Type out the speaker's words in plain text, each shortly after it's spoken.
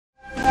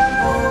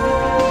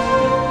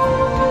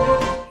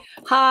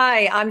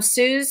Hi, I'm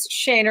Suze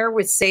Shaner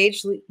with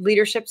Sage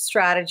Leadership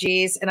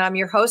Strategies, and I'm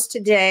your host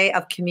today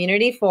of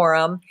Community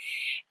Forum.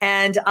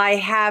 And I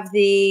have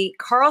the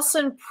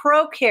Carlson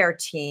Procare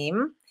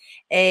team,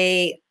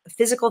 a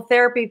physical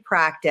therapy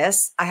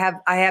practice. I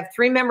have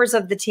three members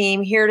of the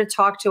team here to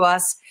talk to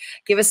us,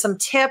 give us some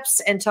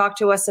tips, and talk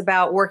to us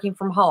about working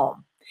from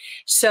home.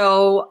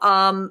 So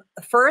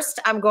first,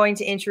 I'm going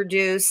to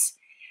introduce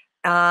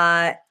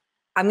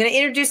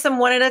them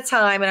one at a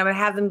time, and I'm going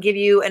to have them give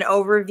you an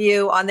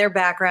overview on their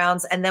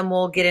backgrounds, and then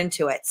we'll get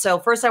into it. So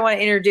first, I want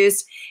to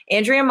introduce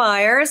Andrea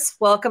Myers.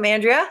 Welcome,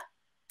 Andrea.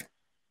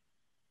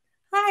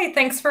 Hi,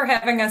 thanks for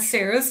having us,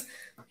 Suze.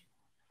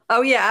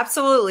 Oh, yeah,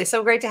 absolutely.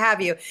 So great to have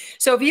you.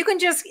 So if you can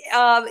just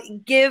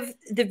give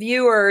the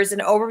viewers an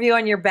overview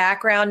on your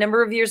background,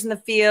 number of years in the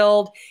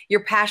field,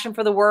 your passion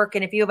for the work,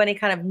 and if you have any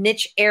kind of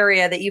niche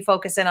area that you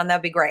focus in on,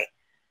 that'd be great.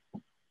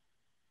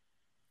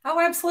 Oh,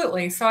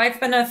 absolutely. So I've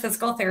been a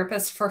physical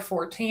therapist for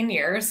 14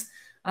 years.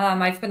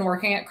 I've been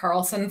working at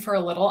Carlson for a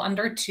little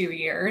under 2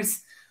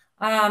 years.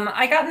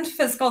 I got into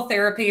physical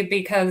therapy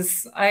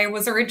because I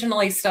was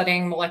originally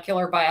studying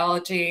molecular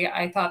biology.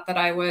 I thought that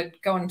I would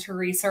go into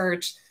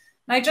research.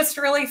 And I just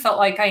really felt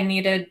like I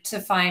needed to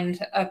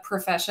find a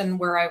profession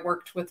where I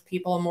worked with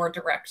people more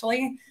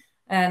directly.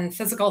 And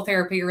physical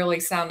therapy really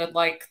sounded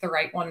like the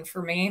right one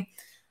for me.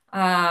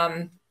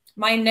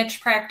 My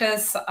niche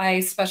practice, I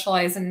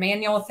specialize in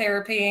manual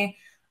therapy.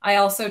 I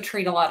also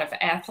treat a lot of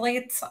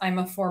athletes. I'm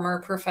a former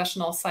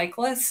professional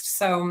cyclist.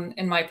 So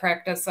in my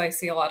practice, I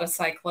see a lot of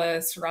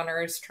cyclists,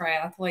 runners,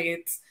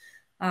 triathletes.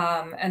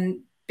 And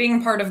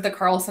being part of the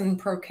Carlson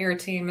Procare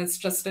team is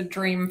just a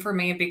dream for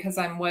me because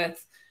I'm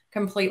with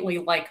completely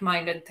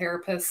like-minded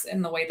therapists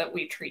in the way that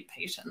we treat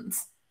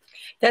patients.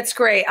 That's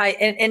great.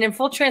 And in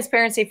full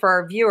transparency for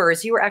our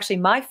viewers, you were actually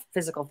my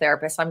physical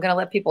therapist. I'm going to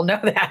let people know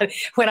that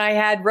when I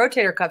had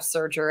rotator cuff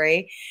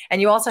surgery,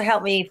 and you also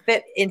helped me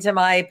fit into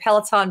my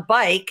Peloton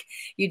bike.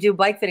 You do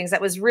bike fittings.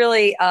 That was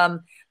really,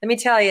 let me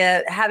tell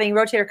you, having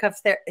rotator cuff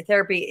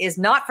therapy is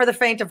not for the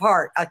faint of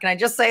heart. Can I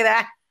just say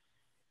that?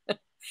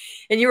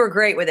 And you were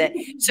great with it.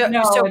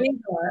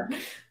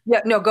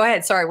 No, go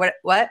ahead. Sorry.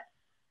 What?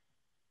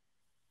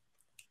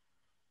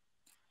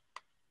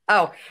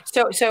 Oh,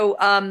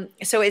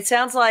 so it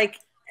sounds like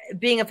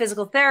being a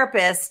physical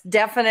therapist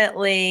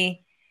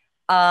definitely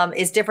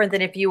is different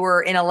than if you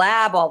were in a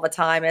lab all the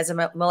time as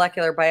a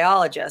molecular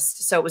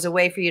biologist. So it was a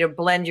way for you to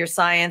blend your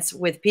science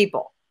with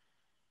people.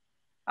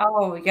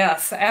 Oh,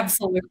 yes,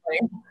 absolutely.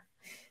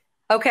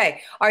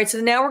 Okay. All right. So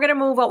now we're going to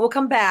move on. We'll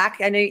come back.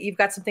 I know you've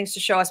got some things to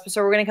show us,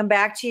 so we're going to come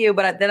back to you.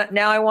 But then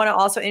now I want to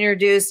also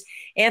introduce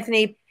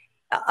Anthony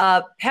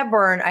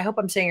Peburn. I hope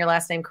I'm saying your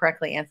last name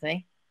correctly,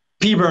 Anthony.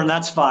 Peburn,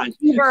 that's fine.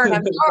 Peburn,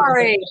 I'm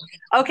sorry.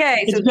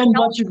 Okay. It's been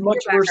much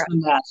worse than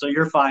that, so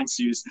you're fine,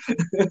 Suze.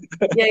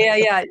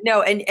 Yeah.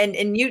 No,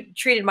 and you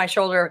treated my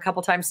shoulder a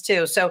couple times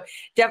too. So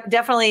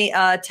definitely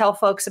tell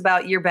folks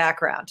about your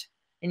background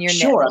and your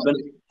Sure.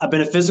 I've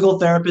been a physical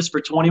therapist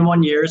for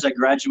 21 years. I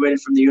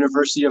graduated from the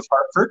University of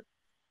Hartford.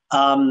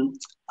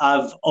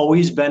 I've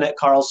always been at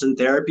Carlson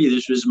Therapy.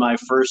 This was my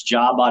first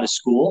job out of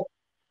school.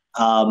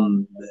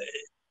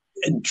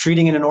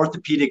 Treating in an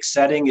orthopedic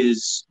setting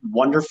is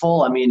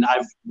wonderful. I mean,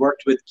 I've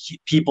worked with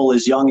people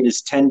as young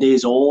as 10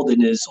 days old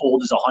and as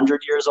old as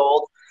 100 years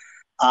old.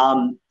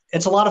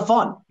 It's a lot of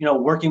fun,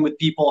 working with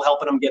people,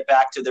 helping them get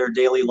back to their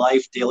daily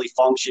life, daily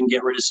function,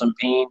 get rid of some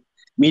pain,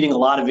 meeting a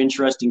lot of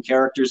interesting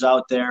characters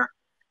out there.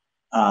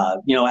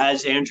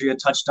 As Andrea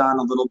touched on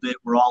a little bit,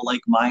 we're all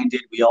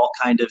like-minded. We all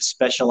kind of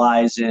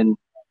specialize in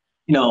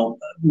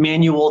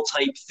manual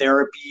type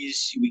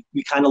therapies.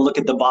 We kind of look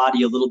at the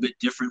body a little bit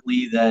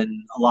differently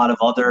than a lot of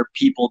other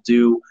people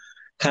do,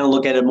 kind of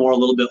look at it more a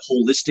little bit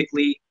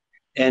holistically.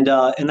 And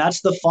that's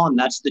the fun.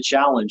 That's the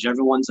challenge.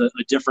 Everyone's a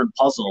different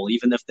puzzle,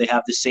 even if they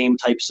have the same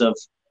types of,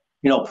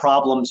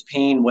 problems,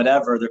 pain,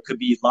 whatever, there could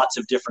be lots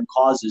of different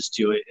causes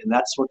to it. And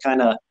that's what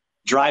kind of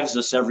drives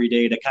us every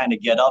day to kind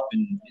of get up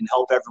and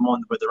help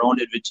everyone with their own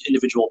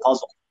individual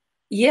puzzle.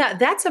 Yeah,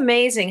 that's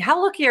amazing. How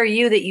lucky are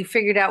you that you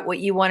figured out what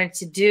you wanted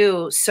to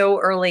do so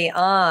early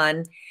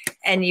on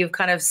and you've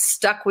kind of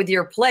stuck with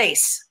your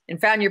place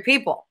and found your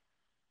people?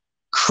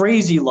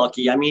 Crazy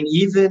lucky. I mean,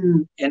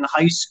 even in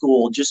high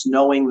school, just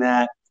knowing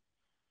that,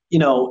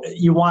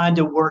 you wanted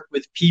to work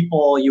with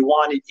people,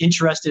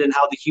 interested in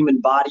how the human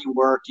body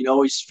worked,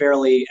 always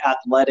fairly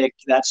athletic,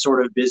 that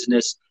sort of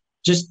business,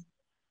 just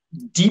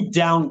deep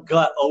down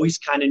gut always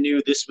kind of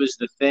knew this was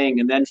the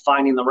thing. And then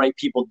finding the right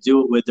people to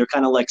do it with, they're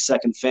kind of like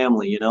second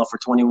family, for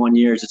 21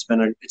 years. It's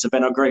been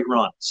a great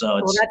run.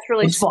 So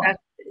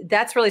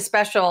that's really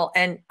special.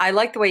 And I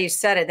like the way you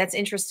said it. That's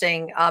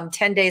interesting.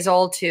 10 days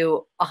old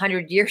to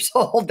 100 years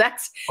old.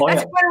 That's quite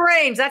a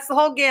range. That's the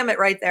whole gamut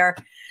right there.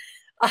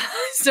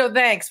 So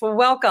thanks. Well,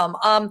 welcome.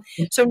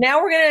 So now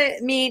we're going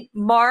to meet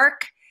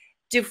Mark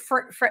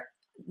Dufresne.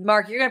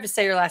 Mark, you're going to have to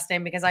say your last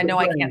name because I know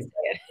I can't say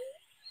it.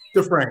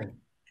 Dufresne.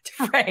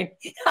 Right.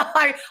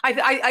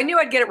 I knew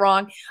I'd get it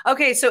wrong.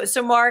 Okay.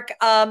 So Mark,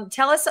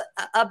 tell us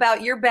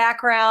about your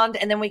background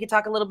and then we can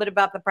talk a little bit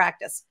about the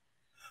practice.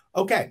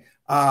 Okay.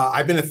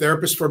 I've been a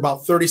therapist for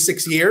about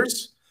 36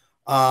 years.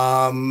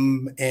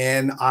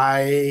 And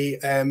I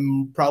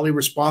am probably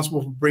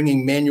responsible for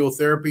bringing manual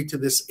therapy to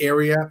this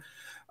area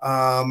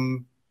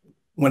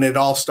when it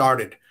all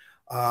started.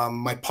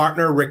 My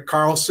partner, Rick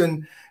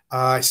Carlson,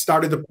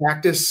 started the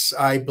practice,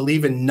 I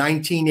believe, in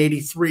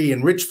 1983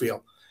 in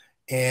Ridgefield.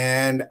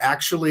 And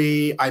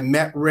actually, I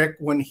met Rick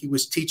when he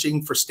was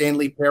teaching for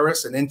Stanley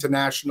Paris, an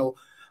international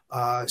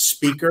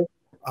speaker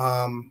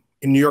in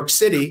New York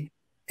City.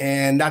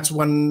 And that's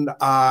when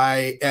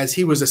as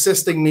he was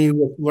assisting me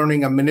with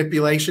learning a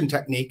manipulation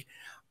technique,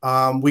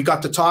 we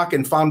got to talk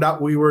and found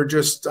out we were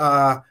just,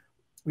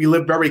 we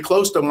lived very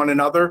close to one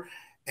another,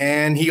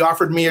 and he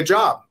offered me a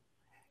job.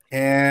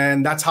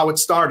 And that's how it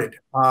started.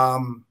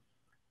 I'm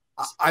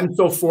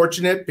so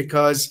fortunate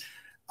because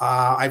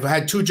I've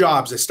had 2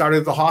 jobs. I started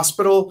at the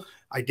hospital.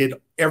 I did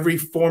every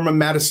form of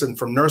medicine,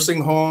 from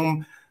nursing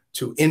home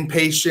to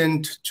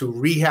inpatient to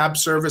rehab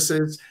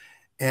services.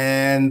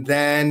 And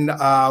then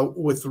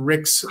with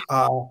Rick's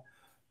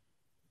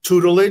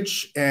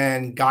tutelage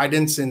and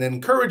guidance and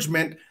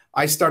encouragement,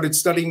 I started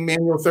studying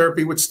manual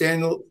therapy with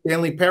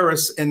Stanley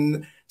Paris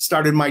and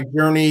started my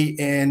journey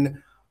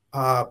in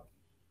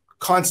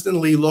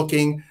constantly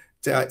looking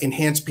to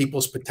enhance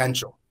people's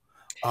potential.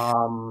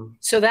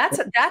 So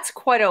that's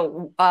quite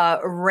a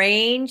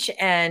range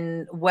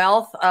and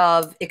wealth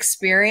of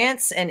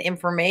experience and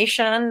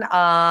information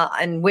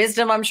and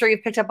wisdom I'm sure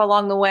you've picked up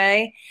along the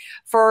way.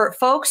 For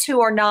folks who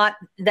are not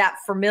that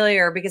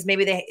familiar, because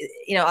maybe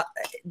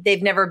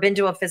they've never been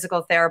to a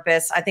physical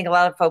therapist, I think a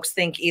lot of folks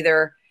think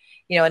either,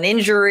 an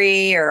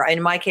injury, or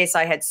in my case,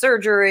 I had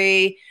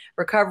surgery,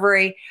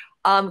 recovery.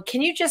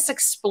 Can you just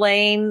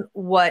explain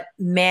what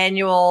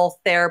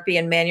manual therapy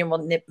and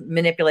manual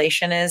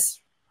manipulation is?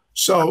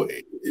 So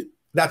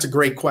that's a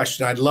great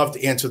question. I'd love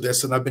to answer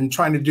this. And I've been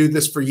trying to do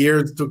this for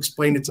years to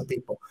explain it to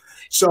people.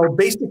 So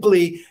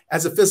basically,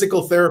 as a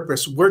physical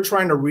therapist, we're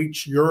trying to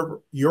reach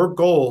your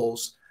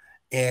goals.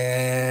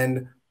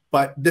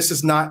 But this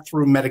is not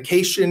through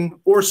medication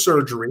or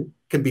surgery.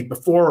 It can be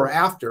before or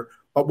after.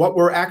 But what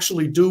we're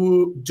actually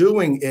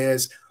doing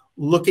is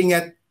looking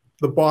at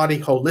the body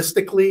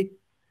holistically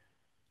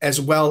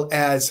as well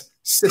as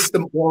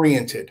system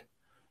oriented.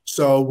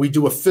 So we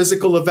do a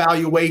physical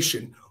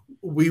evaluation.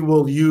 We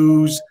will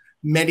use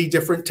many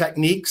different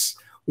techniques.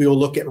 We will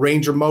look at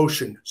range of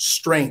motion,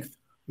 strength,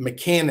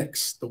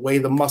 mechanics, the way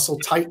the muscle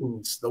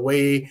tightens, the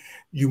way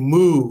you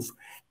move.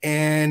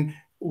 And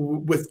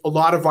with a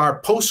lot of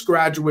our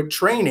postgraduate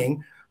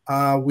training,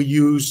 we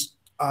use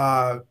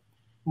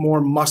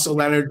more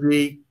muscle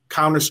energy,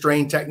 counter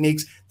strain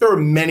techniques. There are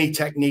many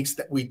techniques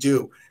that we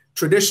do.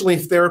 Traditionally,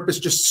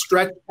 therapists just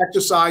stretch,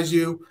 exercise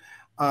you,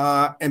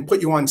 and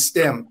put you on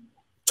stim.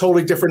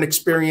 Totally different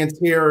experience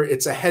here.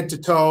 It's a head to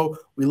toe.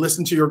 We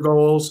listen to your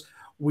goals.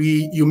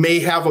 You may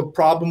have a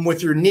problem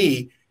with your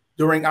knee.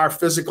 During our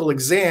physical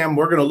exam,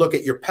 we're going to look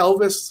at your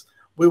pelvis.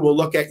 We will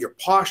look at your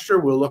posture.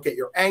 We'll look at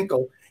your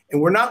ankle.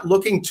 And we're not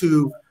looking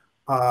to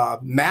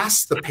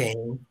mask the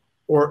pain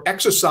or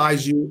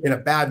exercise you in a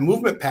bad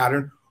movement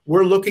pattern.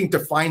 We're looking to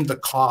find the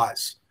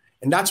cause.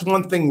 And that's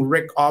one thing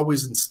Rick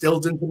always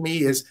instilled into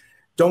me is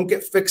don't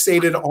get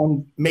fixated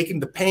on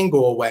making the pain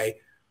go away.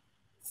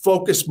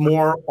 Focus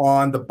more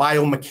on the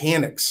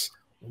biomechanics.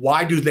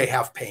 Why do they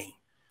have pain?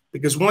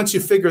 Because once you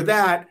figure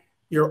that,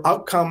 your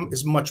outcome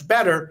is much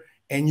better,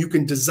 and you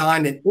can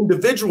design an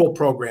individual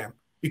program.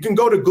 You can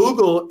go to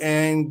Google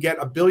and get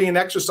 1 billion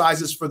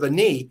exercises for the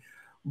knee,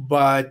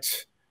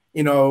 but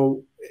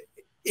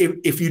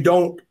if you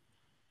don't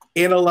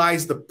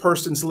analyze the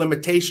person's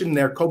limitation,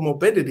 their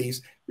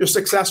comorbidities, your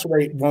success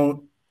rate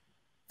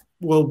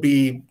will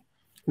be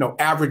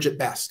average at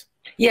best.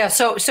 Yeah.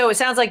 So it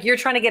sounds like you're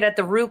trying to get at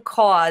the root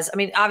cause. I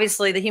mean,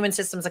 obviously the human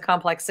system is a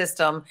complex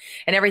system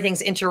and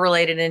everything's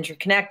interrelated and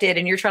interconnected,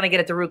 and you're trying to get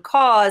at the root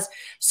cause.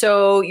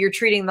 So you're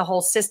treating the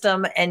whole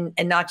system and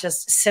not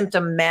just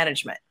symptom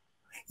management.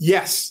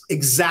 Yes,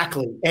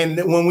 exactly. And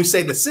when we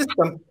say the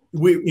system,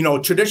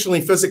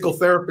 traditionally physical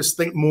therapists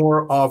think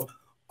more of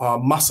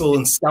muscle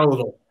and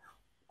skeletal.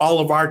 All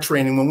of our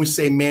training, when we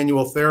say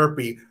manual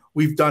therapy,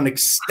 we've done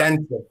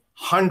extensive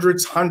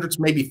hundreds,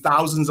 maybe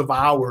thousands of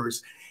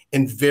hours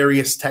in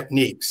various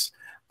techniques,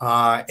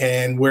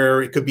 and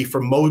where it could be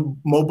from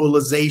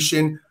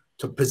mobilization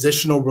to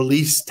positional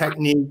release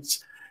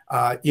techniques.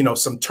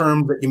 Some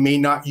terms that you may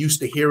not used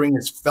to hearing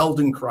is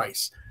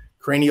Feldenkrais,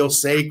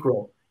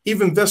 craniosacral,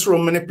 even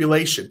visceral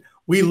manipulation.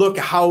 We look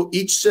at how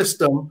each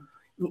system,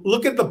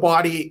 look at the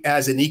body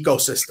as an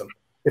ecosystem.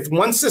 If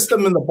one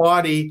system in the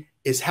body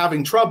is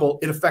having trouble,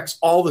 it affects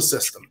all the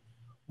system.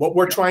 What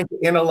we're trying to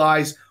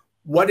analyze,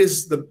 what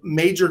is the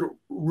major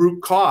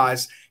root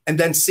cause, and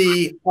then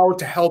see how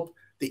to help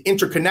the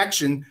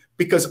interconnection,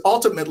 because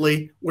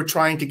ultimately we're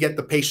trying to get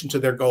the patient to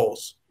their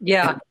goals.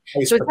 Yeah.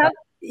 So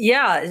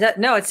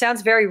it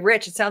sounds very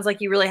rich. It sounds like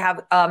you really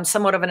have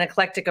somewhat of an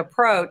eclectic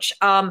approach.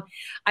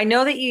 I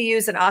know that you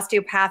use an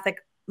osteopathic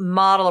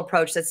model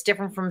approach that's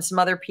different from some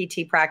other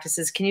PT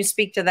practices. Can you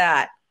speak to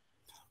that?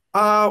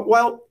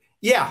 Well,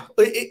 yeah.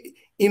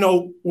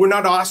 we're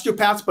not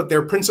osteopaths, but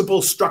their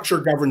principle structure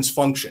governs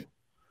function.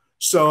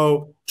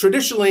 So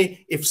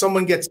traditionally, if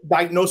someone gets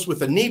diagnosed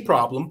with a knee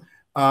problem,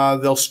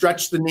 they'll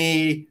stretch the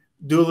knee,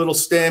 do a little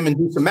stim, and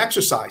do some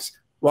exercise.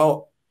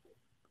 Well,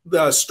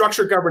 the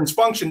structure governs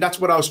function. That's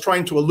what I was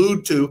trying to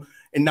allude to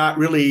and not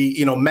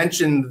really,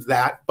 mention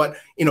that. But,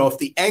 if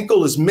the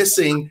ankle is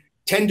missing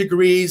 10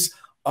 degrees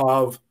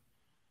of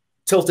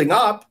tilting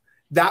up,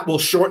 that will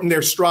shorten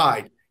their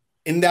stride.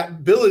 In that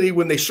ability,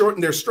 when they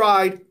shorten their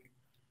stride,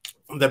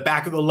 the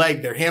back of the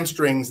leg, their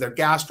hamstrings, their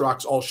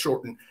gastrocs all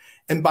shorten.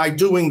 And by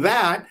doing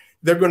that,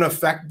 they're going to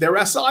affect their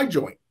SI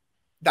joint.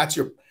 That's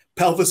your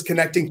pelvis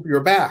connecting to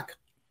your back.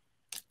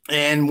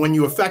 And when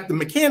you affect the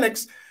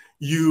mechanics,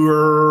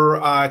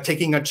 you're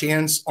taking a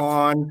chance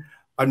on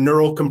a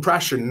neural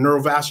compression,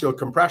 neurovascular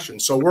compression.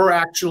 So we're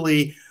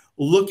actually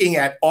looking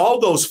at all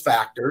those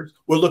factors.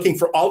 We're looking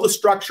for all the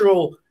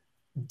structural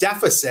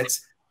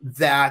deficits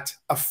that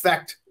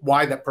affect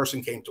why that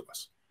person came to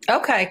us.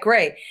 Okay,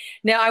 great.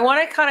 Now I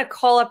want to kind of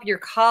call up your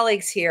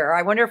colleagues here.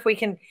 I wonder if we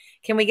can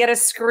we get a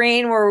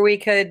screen where we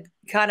could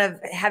kind of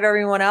have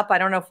everyone up? I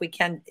don't know if we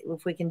can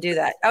do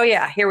that. Oh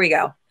yeah, here we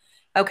go.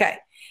 Okay.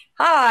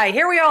 Hi,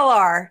 here we all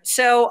are.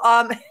 So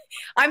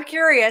I'm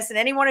curious, and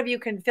any one of you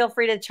can feel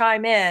free to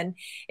chime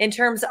in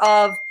terms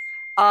of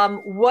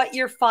what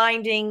you're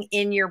finding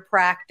in your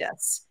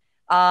practice,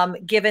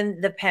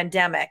 given the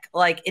pandemic.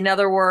 Like, in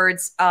other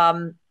words,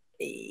 are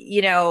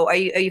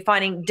you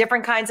finding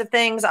different kinds of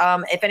things?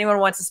 If anyone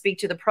wants to speak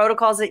to the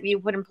protocols that you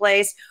put in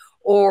place,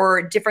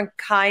 or different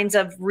kinds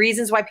of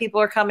reasons why people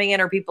are coming in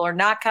or people are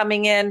not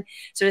coming in.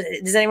 So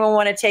does anyone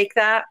want to take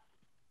that?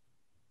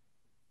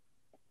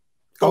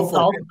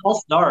 I'll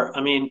start.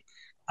 I mean,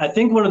 I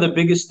think one of the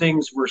biggest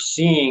things we're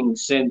seeing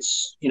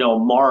since,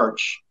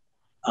 March,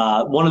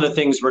 one of the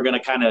things we're going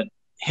to kind of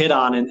hit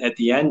on at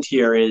the end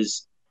here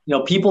is,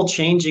 people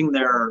changing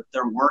their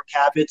work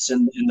habits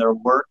and their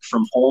work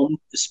from home,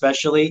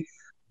 especially.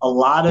 A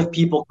lot of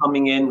people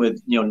coming in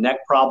with,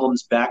 neck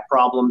problems, back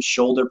problems,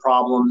 shoulder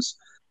problems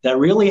that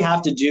really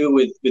have to do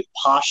with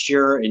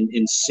posture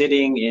and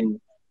sitting and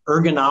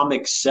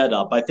ergonomic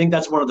setup. I think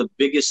that's one of the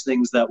biggest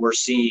things that we're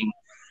seeing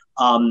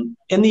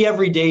in the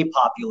everyday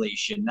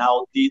population.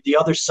 Now, the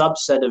other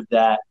subset of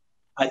that,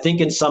 I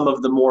think in some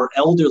of the more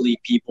elderly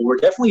people, we're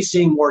definitely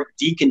seeing more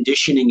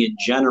deconditioning in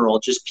general,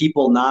 just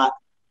people not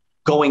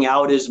going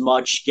out as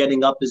much,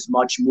 getting up as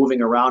much,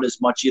 moving around as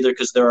much, either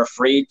because they're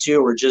afraid to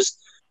or just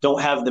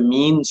don't have the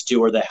means to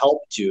or the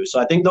help to.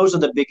 So I think those are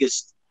the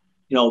biggest,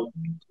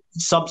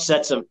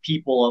 subsets of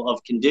people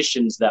of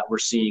conditions that we're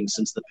seeing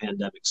since the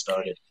pandemic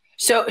started.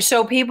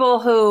 So people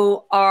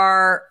who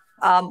are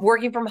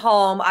working from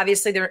home,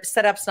 obviously their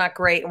setup's not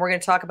great, and we're going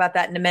to talk about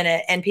that in a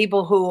minute. And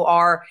people who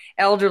are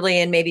elderly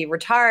and maybe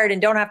retired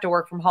and don't have to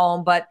work from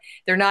home, but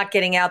they're not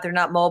getting out, they're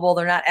not mobile,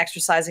 they're not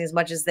exercising as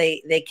much as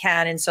they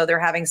can, and so they're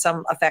having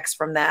some effects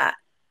from that.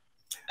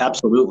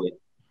 Absolutely.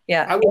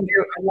 Yeah. I would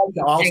like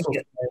to also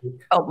say,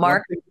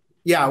 Mark?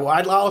 Yeah, well,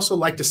 I'd also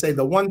like to say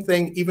the one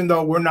thing, even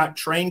though we're not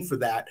trained for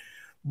that,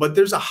 but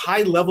there's a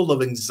high level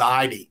of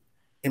anxiety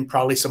and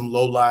probably some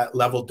low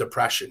level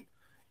depression.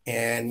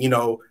 And,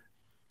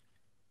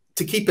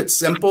 to keep it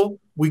simple,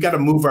 we got to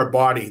move our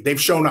body.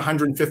 They've shown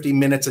 150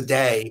 minutes a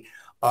day,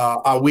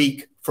 a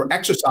week for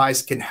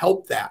exercise can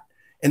help that.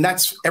 And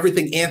that's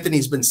everything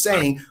Anthony's been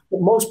saying.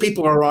 But most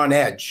people are on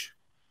edge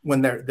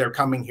when they're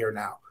coming here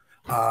now.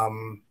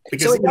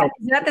 Because, so is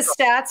that the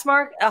stats,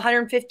 Mark?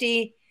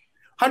 150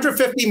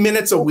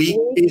 minutes a week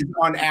is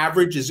on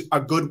average is a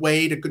good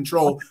way to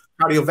control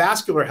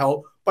cardiovascular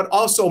health, but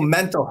also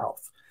mental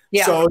health.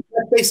 Yeah. So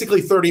that's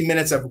basically 30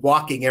 minutes of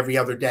walking every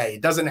other day.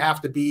 It doesn't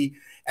have to be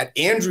at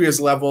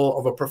Andrea's level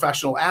of a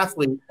professional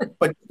athlete,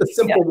 but a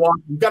simple walk.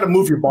 You've got to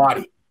move your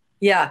body.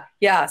 Yeah.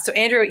 Yeah. So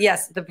Andrea,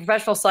 yes, the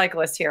professional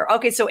cyclist here.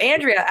 Okay. So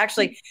Andrea,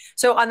 actually,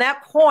 so on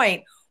that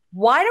point,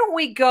 why don't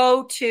we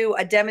go to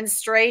a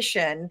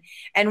demonstration?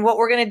 And what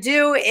we're going to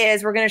do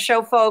is we're going to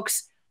show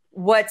folks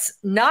what's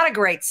not a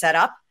great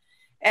setup.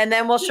 And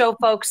then we'll show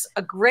folks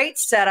a great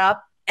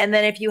setup. And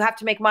then if you have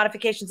to make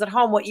modifications at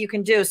home, what you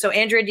can do. So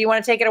Andrea, do you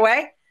want to take it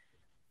away?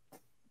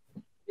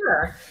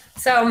 Sure.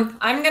 So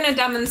I'm going to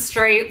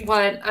demonstrate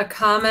what a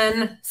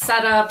common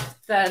setup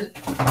that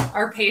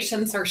our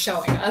patients are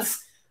showing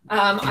us.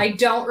 I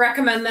don't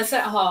recommend this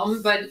at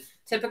home, but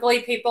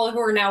typically people who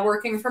are now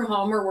working from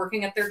home are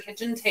working at their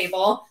kitchen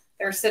table.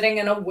 They're sitting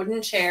in a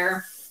wooden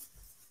chair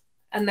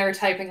and they're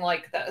typing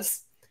like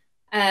this.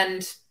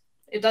 And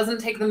it doesn't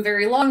take them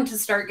very long to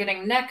start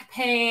getting neck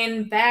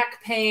pain,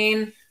 back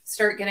pain,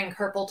 start getting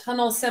carpal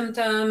tunnel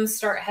symptoms,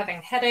 start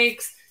having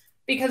headaches,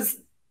 because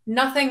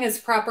nothing is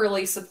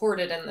properly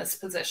supported in this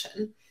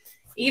position.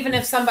 Even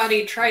if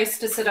somebody tries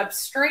to sit up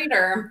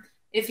straighter,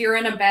 if you're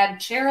in a bad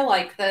chair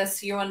like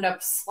this, you end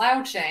up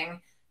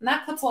slouching, and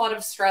that puts a lot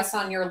of stress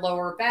on your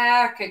lower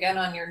back, again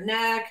on your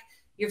neck.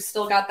 You've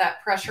still got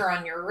that pressure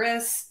on your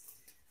wrists.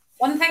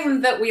 One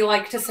thing that we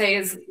like to say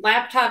is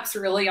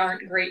laptops really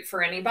aren't great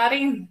for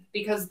anybody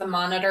because the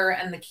monitor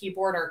and the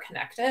keyboard are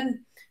connected.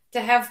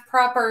 To have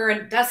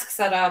proper desk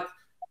setup,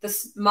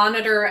 this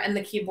monitor and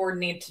the keyboard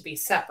need to be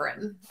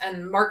separate.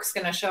 And Mark's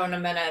going to show in a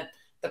minute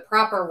the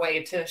proper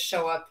way to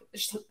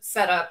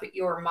set up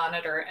your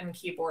monitor and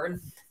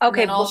keyboard.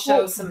 Okay. And then I'll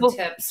show some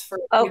tips for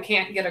if you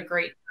can't get a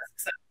great desk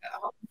setup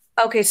at home.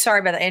 Okay, sorry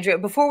about that, Andrea.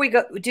 Before we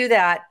do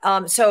that,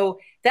 so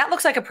that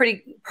looks like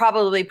a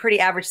probably pretty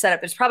average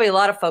setup. There's probably a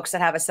lot of folks that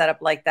have a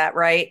setup like that,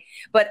 right?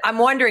 But I'm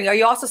wondering, are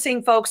you also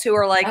seeing folks who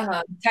are like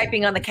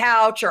typing on the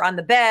couch or on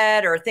the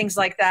bed or things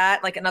like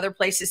that, like in other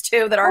places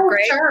too, that aren't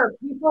great? Sure.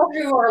 People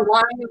who are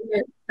lying on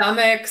their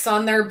stomachs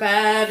on their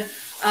bed,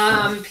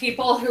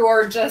 people who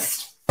are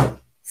just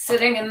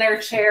sitting in their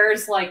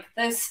chairs like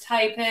this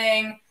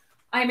typing.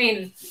 I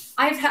mean,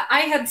 I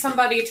had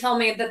somebody tell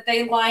me that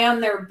they lie on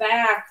their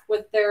back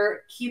with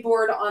their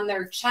keyboard on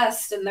their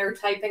chest and they're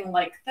typing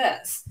like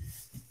this.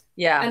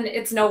 Yeah. And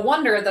it's no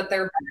wonder that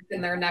their back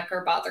and their neck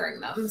are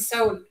bothering them.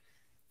 So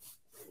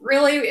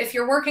really, if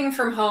you're working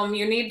from home,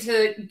 you need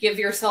to give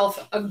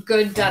yourself a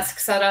good desk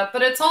setup,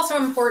 but it's also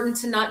important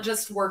to not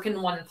just work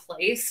in one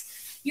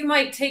place. You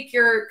might take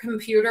your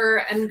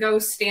computer and go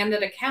stand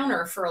at a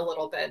counter for a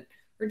little bit,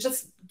 or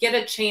just get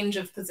a change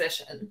of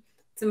position.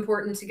 It's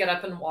important to get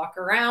up and walk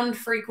around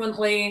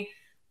frequently.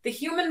 The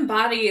human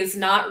body is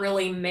not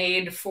really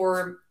made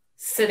for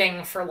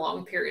sitting for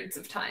long periods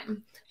of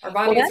time. Our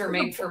bodies are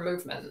made for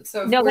movement.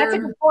 So no, that's a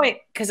good point,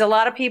 because a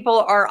lot of people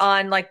are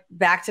on like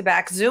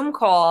back-to-back Zoom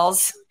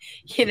calls,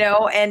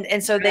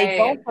 and so they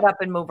don't get up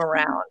and move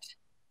around.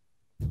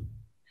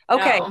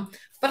 Okay. No.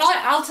 But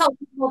I'll tell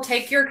people,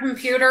 take your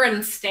computer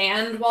and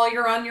stand while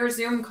you're on your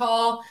Zoom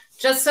call,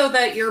 just so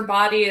that your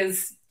body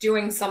is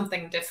doing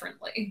something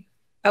differently.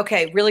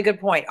 Okay, really good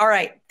point. All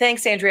right.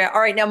 Thanks, Andrea.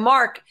 All right. Now,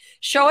 Mark,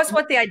 show us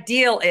what the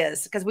ideal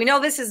is, because we know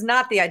this is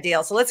not the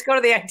ideal. So let's go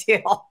to the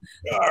ideal.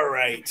 All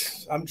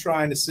right. I'm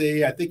trying to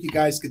see. I think you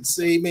guys can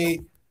see me.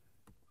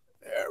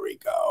 There we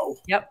go.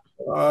 Yep.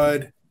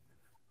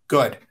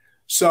 Good.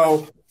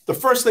 So the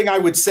first thing I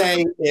would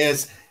say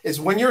is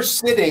when you're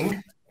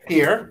sitting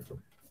here,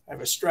 I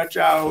have a stretch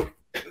out.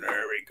 There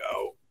we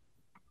go.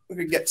 We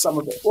can get some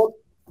of it. Whoop.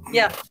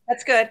 Yeah,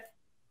 that's good.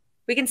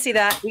 We can see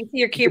that. We see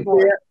your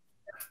keyboard.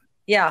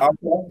 Yeah.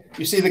 Okay.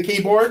 You see the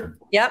keyboard?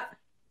 Yep.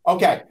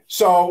 Okay.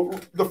 So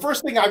the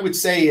first thing I would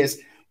say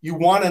is you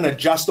want an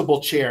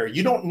adjustable chair.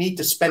 You don't need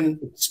to spend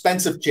an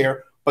expensive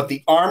chair, but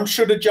the arm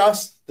should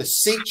adjust, the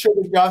seat should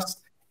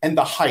adjust, and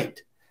the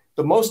height.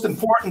 The most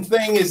important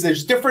thing is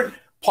there's different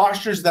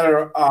postures that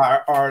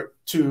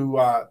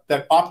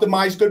that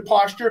optimize good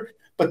posture,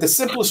 but the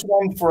simplest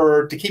one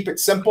to keep it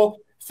simple,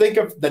 think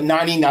of the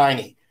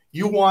 90-90.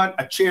 You want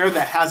a chair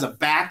that has a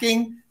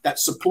backing that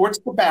supports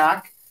the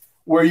back,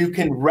 where you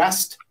can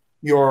rest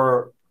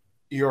your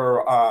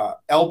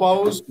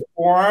elbows, your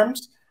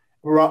forearms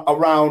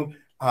around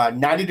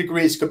 90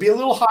 degrees. Could be a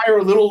little higher,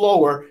 a little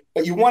lower,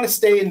 but you want to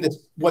stay in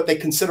this what they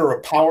consider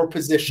a power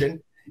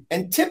position,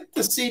 and tip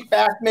the seat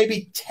back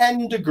maybe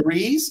 10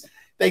 degrees.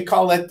 They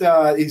call it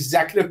the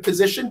executive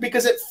position,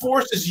 because it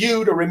forces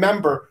you to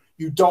remember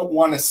you don't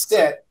want to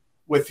sit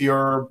with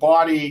your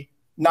body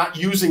not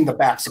using the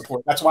back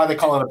support. That's why they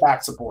call it a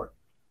back support.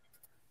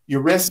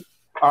 Your wrists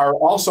are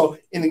also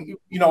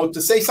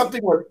to say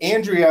something with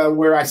Andrea,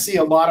 where I see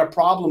a lot of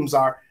problems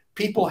are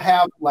people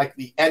have like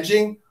the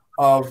edging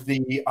of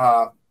the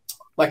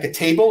like a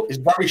table is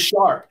very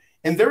sharp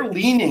and they're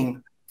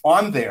leaning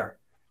on there.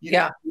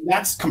 Yeah.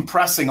 That's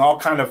compressing all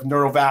kind of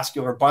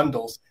neurovascular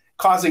bundles,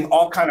 causing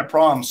all kind of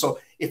problems. So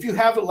if you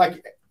have it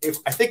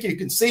I think you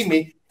can see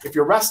me, if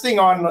you're resting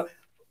on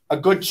a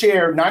good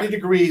chair, 90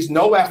 degrees,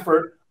 no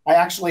effort, I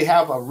actually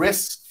have a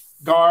wrist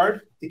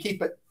guard to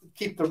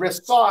keep the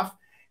wrists off.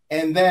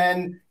 And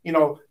then,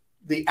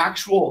 the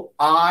actual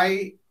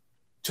eye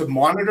to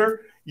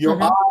monitor, your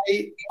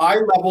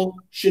eye level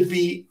should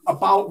be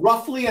about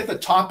roughly at the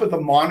top of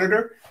the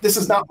monitor. This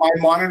is not my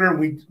monitor.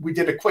 We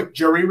did a quick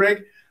jury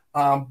rig,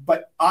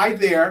 but eye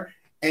there,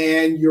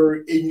 and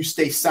you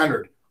stay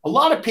centered. A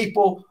lot of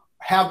people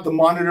have the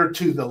monitor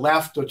to the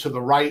left or to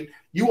the right.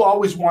 You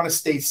always want to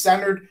stay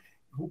centered,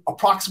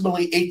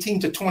 approximately 18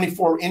 to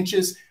 24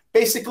 inches.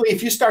 Basically,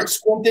 if you start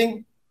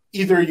squinting,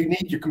 either you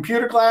need your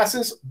computer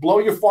glasses, blow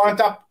your font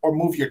up, or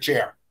move your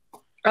chair.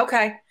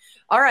 Okay.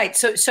 All right.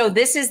 So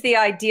this is the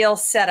ideal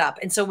setup.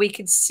 And so we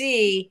could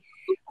see,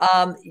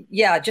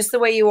 just the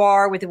way you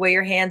are with the way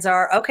your hands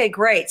are. Okay,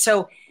 great.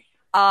 So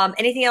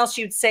anything else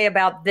you'd say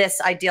about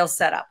this ideal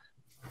setup?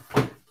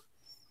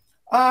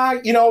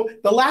 The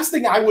last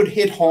thing I would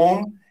hit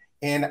home,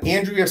 and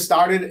Andrea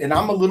started, and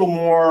I'm a little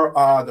more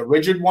the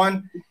rigid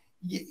one,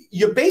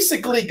 you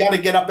basically got to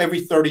get up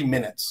every 30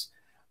 minutes.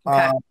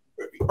 Okay.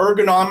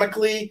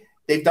 Ergonomically,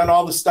 they've done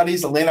all the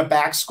studies, Atlanta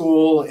Back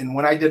School, and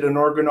when I did an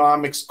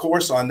ergonomics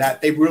course on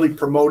that, they really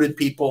promoted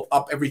people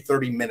up every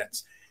 30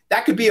 minutes.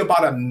 That could be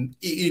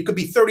it could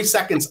be 30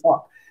 seconds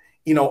up.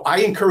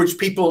 I encourage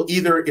people,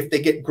 either if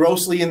they get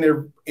grossly in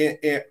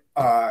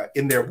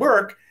their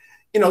work,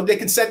 they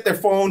can set their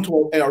phone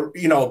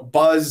to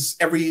buzz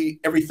every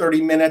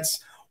 30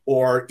 minutes,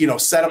 or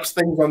set up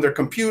things on their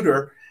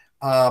computer.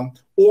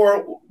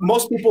 Or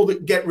most people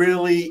that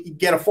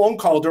get a phone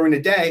call during the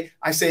day,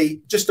 I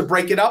say, just to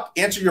break it up,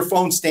 answer your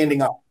phone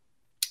standing up.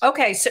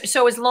 Okay.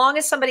 So as long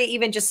as somebody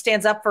even just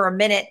stands up for a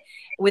minute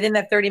within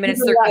that 30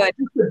 minutes, they're good.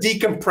 Just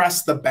to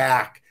decompress the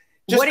back,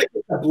 just to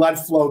get the blood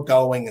flow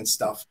going and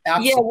stuff.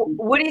 Absolutely.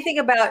 Yeah. What do you think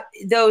about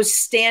those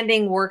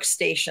standing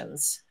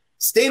workstations?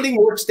 Standing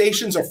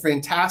workstations are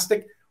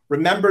fantastic.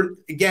 Remember,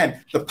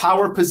 again, the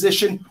power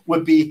position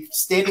would be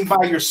standing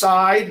by your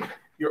side,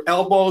 your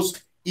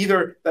elbows,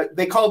 either,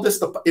 they call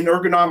this in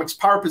ergonomics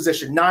power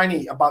position,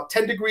 90, about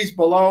 10 degrees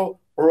below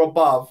or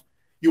above.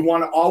 You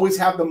want to always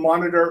have the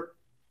monitor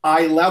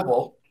eye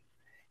level.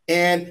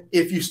 And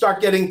if you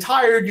start getting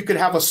tired, you could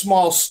have a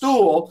small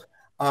stool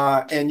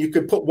and you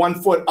could put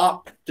one foot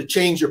up to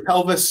change your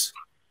pelvis.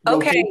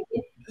 Okay. Rotation.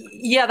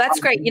 Yeah, that's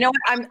great. You know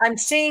what? I'm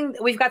seeing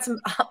we've got a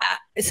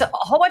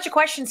whole bunch of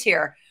questions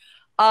here.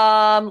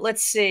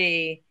 Let's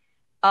see.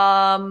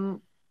 Okay,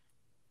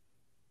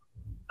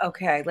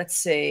 let's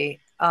see.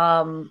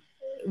 Can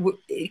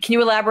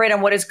you elaborate on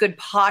what is good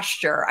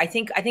posture? I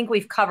think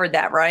we've covered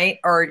that, right?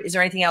 Or is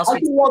there anything else?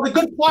 Well, the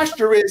good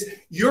posture is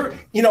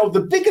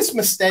the biggest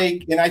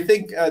mistake, and I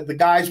think the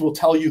guys will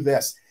tell you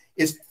this,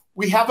 is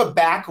we have a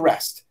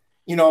backrest.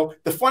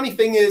 The funny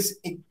thing is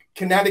in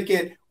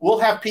Connecticut, we'll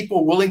have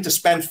people willing to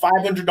spend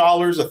 $500,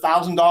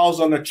 $1,000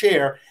 on a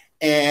chair,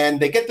 and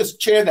they get this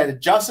chair that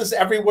adjusts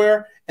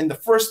everywhere. And the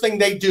first thing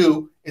they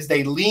do is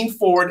they lean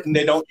forward and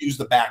they don't use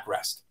the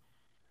backrest.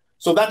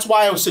 So that's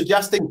why I was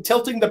suggesting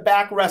tilting the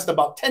backrest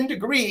about 10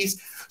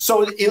 degrees.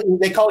 So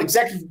they call it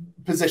executive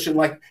position,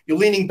 like you're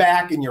leaning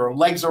back and your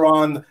legs are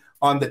on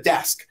the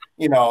desk,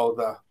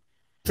 the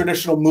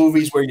traditional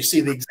movies where you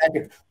see the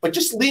executive. But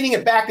just leaning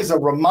it back is a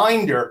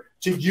reminder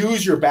to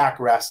use your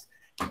backrest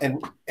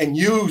and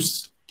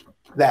use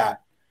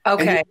that.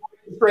 Okay.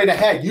 Straight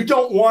ahead. You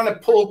don't want to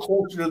pull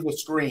closer to the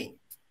screen.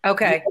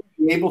 Okay.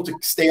 You be able to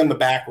stay on the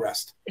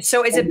backrest.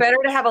 So is it better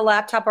to have a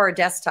laptop or a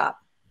desktop?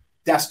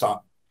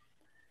 Desktop.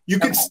 You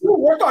can still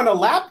work on a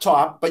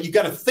laptop, but you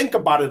got to think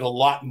about it a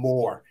lot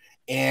more.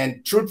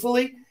 And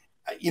truthfully,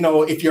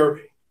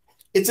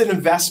 it's an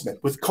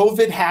investment. With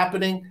COVID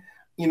happening,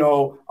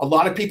 a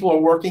lot of people are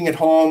working at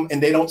home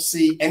and they don't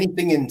see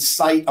anything in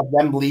sight of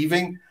them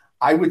leaving.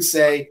 I would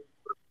say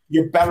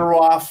you're better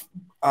off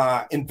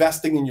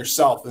investing in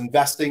yourself,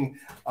 investing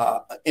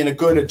in a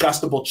good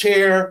adjustable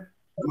chair,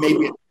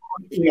 maybe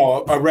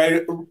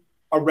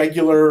a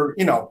regular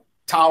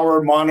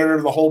tower,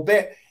 monitor, the whole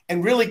bit,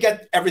 and really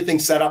get everything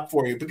set up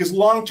for you. Because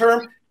long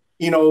term,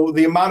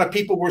 the amount of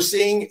people we're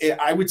seeing,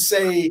 I would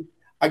say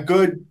a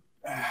good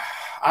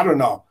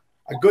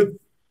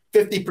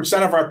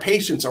 50% of our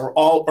patients are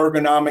all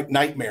ergonomic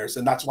nightmares,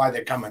 and that's why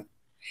they're coming.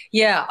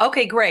 Yeah.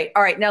 Okay, great.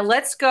 All right. Now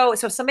let's go.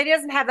 So if somebody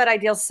doesn't have that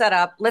ideal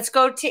setup, let's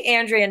go to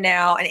Andrea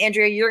now. And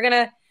Andrea, you're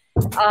going to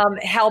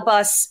help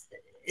us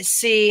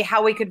see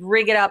how we could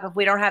rig it up if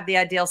we don't have the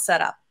ideal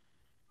setup.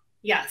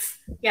 Yes.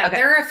 Yeah. Okay.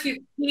 There are a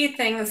few key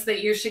things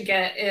that you should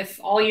get if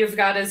all you've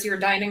got is your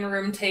dining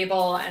room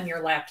table and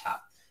your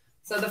laptop.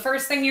 So the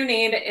first thing you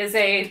need is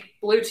a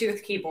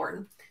Bluetooth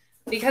keyboard,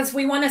 because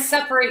we want to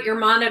separate your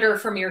monitor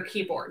from your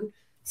keyboard.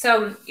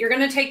 So you're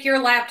going to take your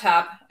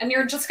laptop and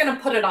you're just going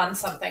to put it on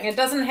something. It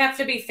doesn't have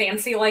to be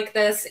fancy like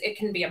this. It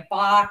can be a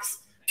box,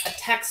 a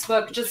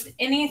textbook, just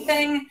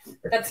anything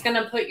that's going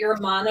to put your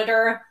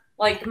monitor,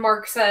 like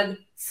Mark said,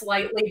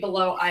 slightly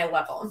below eye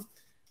level.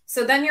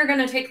 So then you're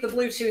going to take the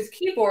Bluetooth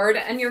keyboard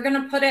and you're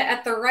going to put it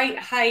at the right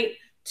height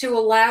to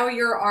allow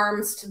your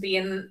arms to be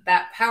in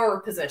that power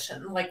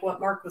position, like what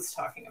Mark was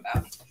talking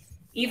about.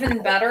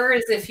 Even better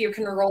is if you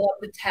can roll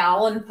up the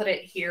towel and put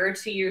it here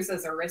to use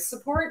as a wrist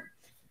support.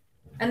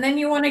 And then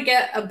you want to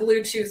get a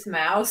Bluetooth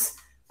mouse.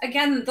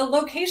 Again, the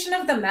location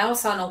of the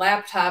mouse on a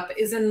laptop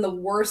is in the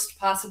worst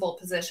possible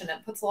position.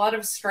 It puts a lot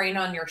of strain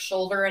on your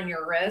shoulder and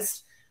your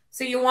wrist.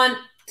 So you want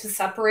to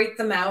separate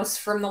the mouse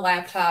from the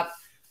laptop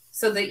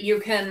so that you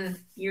can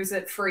use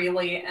it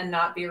freely and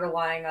not be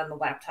relying on the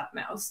laptop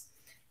mouse.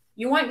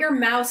 You want your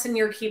mouse and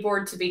your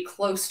keyboard to be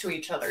close to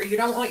each other. You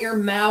don't want your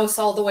mouse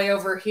all the way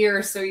over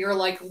here so you're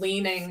like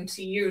leaning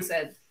to use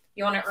it.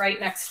 You want it right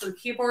next to the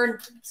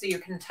keyboard so you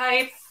can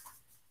type,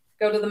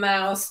 go to the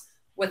mouse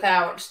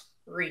without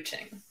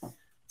reaching.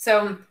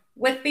 So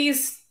with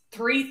these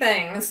three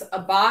things, a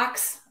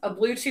box, a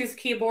Bluetooth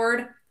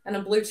keyboard, and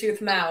a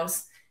Bluetooth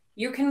mouse,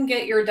 you can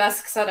get your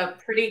desk set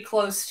up pretty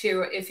close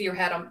to if you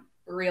had a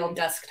real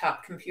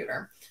desktop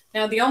computer.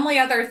 Now, the only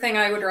other thing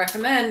I would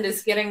recommend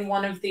is getting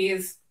one of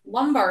these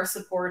lumbar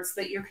supports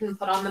that you can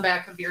put on the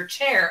back of your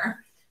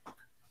chair.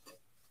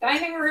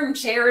 Dining room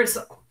chairs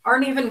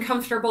aren't even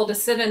comfortable to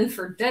sit in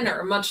for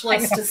dinner, much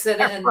less to sit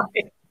in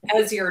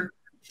as your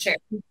chair.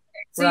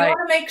 So you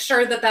want to make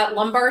sure that that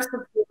lumbar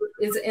support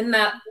is in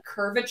that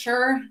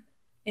curvature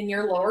in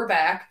your lower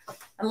back.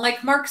 And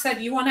like Mark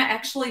said, you want to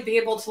actually be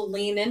able to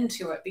lean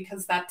into it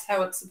because that's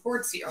how it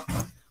supports you.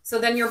 So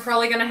then you're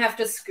probably going to have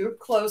to scoop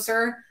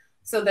closer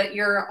so that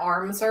your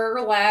arms are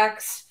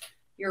relaxed,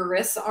 your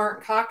wrists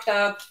aren't cocked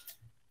up,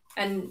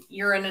 and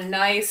you're in a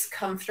nice,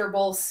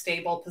 comfortable,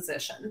 stable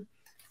position.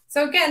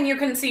 So again, you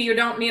can see you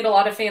don't need a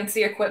lot of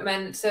fancy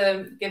equipment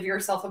to give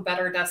yourself a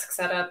better desk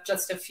setup,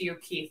 just a few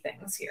key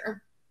things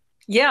here.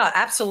 Yeah,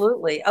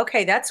 absolutely.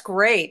 Okay, that's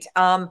great.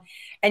 And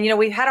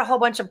we've had a whole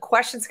bunch of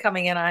questions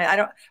coming in.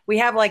 We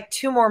have like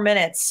 2 more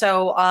minutes.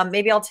 So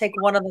maybe I'll take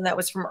one of them that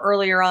was from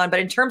earlier on.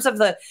 But in terms of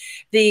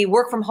the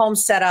work from home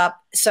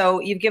setup, so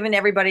you've given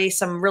everybody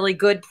some really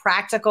good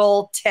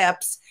practical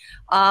tips.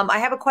 I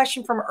have a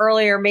question from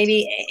earlier.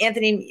 Maybe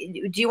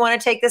Anthony, do you want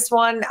to take this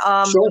one?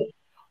 Sure.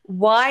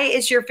 Why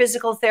is your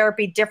physical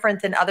therapy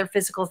different than other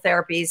physical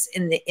therapies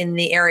in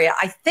the area?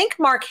 I think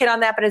Mark hit on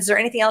that, but is there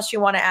anything else you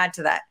want to add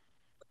to that?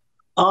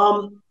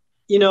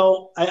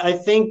 I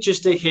think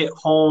just to hit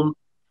home,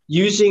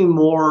 using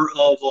more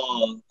of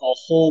a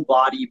whole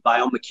body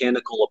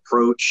biomechanical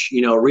approach,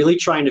 really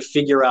trying to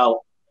figure out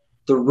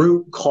the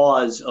root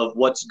cause of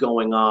what's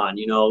going on.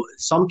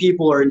 Some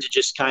people are into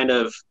just kind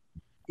of,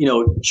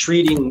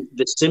 treating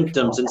the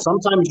symptoms, and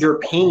sometimes your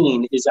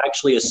pain is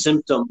actually a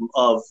symptom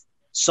of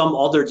some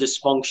other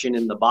dysfunction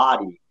in the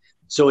body.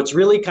 So it's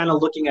really kind of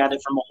looking at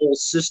it from a whole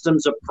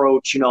systems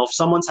approach. If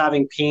someone's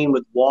having pain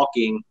with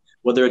walking,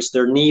 whether it's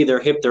their knee, their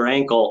hip, their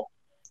ankle,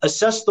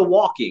 assess the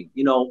walking.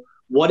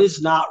 What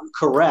is not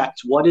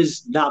correct, what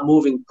is not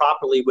moving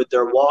properly with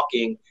their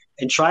walking,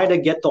 and try to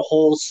get the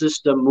whole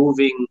system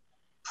moving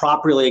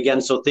properly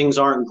again so things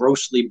aren't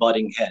grossly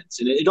butting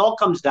heads. And it all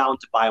comes down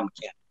to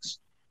biomechanics.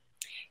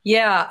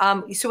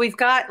 Yeah. So we've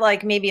got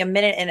like maybe a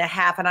minute and a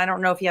half, and I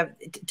don't know if you have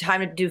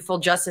time to do full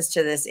justice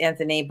to this,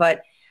 Anthony,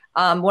 but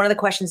one of the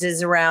questions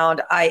is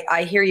around,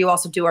 I hear you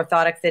also do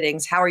orthotic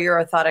fittings. How are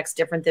your orthotics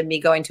different than me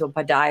going to a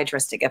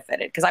podiatrist to get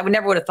fitted? Because I would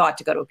never have thought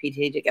to go to a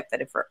PT to get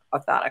fitted for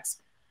orthotics.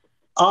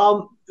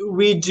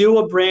 We do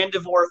a brand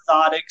of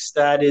orthotics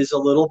that is a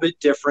little bit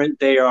different.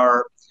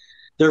 They're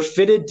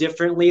fitted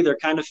differently. They're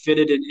kind of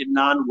fitted in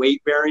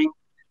non-weight bearing.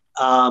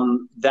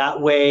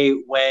 That way,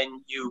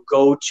 when you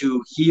go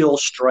to heel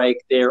strike,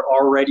 they're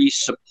already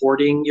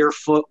supporting your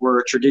foot, where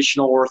a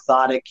traditional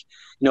orthotic,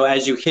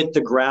 as you hit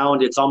the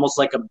ground, it's almost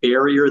like a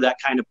barrier that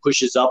kind of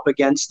pushes up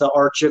against the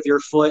arch of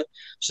your foot.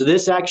 So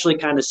this actually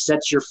kind of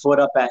sets your foot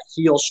up at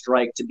heel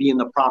strike to be in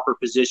the proper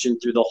position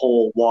through the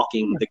whole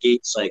walking, the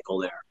gait cycle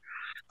there.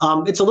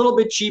 It's a little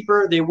bit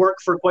cheaper. They work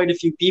for quite a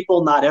few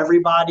people, not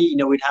everybody.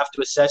 We'd have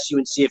to assess you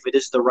and see if it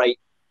is the right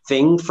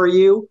thing for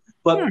you.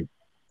 But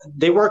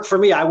they work for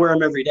me. I wear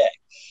them every day.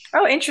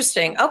 Oh,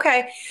 interesting.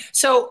 Okay.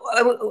 So,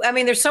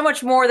 there's so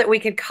much more that we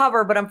could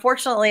cover, but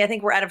unfortunately, I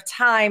think we're out of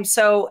time.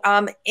 So,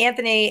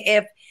 Anthony,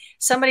 if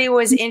somebody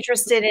was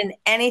interested in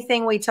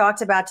anything we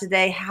talked about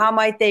today, how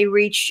might they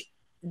reach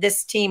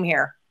this team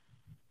here?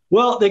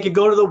 Well, they could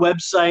go to the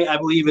website. I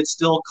believe it's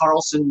still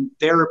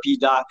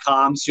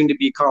carlsontherapy.com, soon to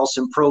be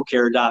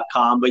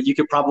carlsonprocare.com, but you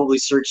could probably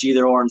search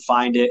either or and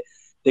find it.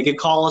 They could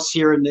call us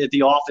here in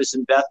the office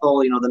in Bethel.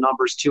 The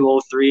number's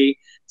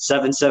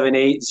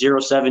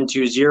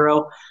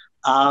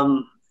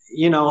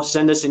 203-778-0720.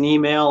 Send us an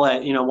email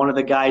at, one of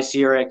the guys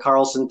here at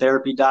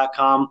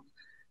carlsontherapy.com.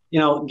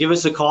 Give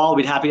us a call.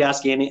 We'd happy to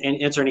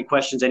answer any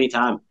questions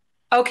anytime.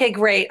 Okay,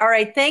 great. All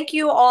right. Thank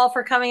you all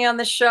for coming on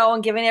the show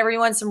and giving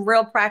everyone some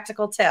real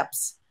practical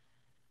tips.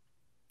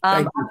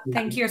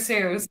 Thank you,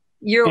 Suze.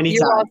 You're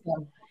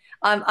welcome.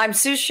 I'm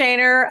Suze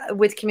Shaner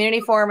with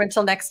Community Forum.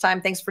 Until next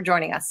time, thanks for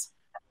joining us.